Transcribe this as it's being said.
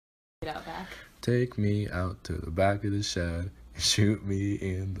Out back. Take me out to the back of the shed and shoot me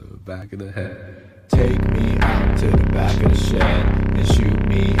in the back of the head. Take me out to the back of the shed and shoot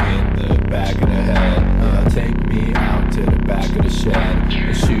me in the back of the head. Take me out to the back of the shed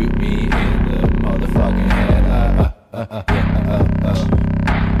and shoot me in the motherfucking head.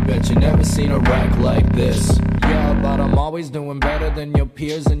 Bet you never seen a wreck like this. Yeah, but I'm always doing better than your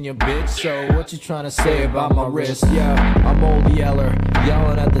peers and your bitch. So what you trying to say about my wrist? Yeah, I'm old Yeller,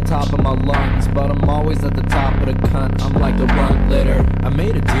 yelling at the top of my lungs, but I'm always at the top of the cunt. I'm like the runt litter. I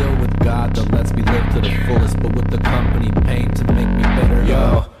made a deal with God that lets me live to the fullest, but with the company pain to make me bitter.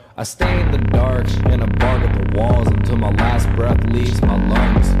 Yo, I stay in the dark and I bark at the walls until my last breath leaves my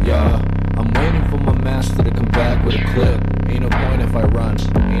lungs. Yeah, I'm waiting for my master to come back with a clip. Ain't no point if I run,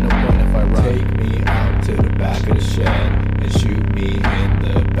 ain't no point if I run. Take me out to the back of the shed and shoot me in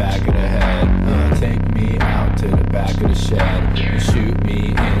the back of the head. Take me out to the back of the shed and shoot me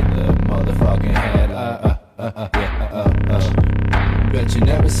in the motherfucking head. Bet you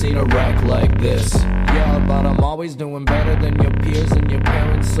never seen a wreck like this. Yeah, but I'm always doing better than your peers and your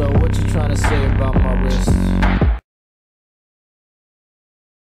parents. So what you trying to say about my wrist?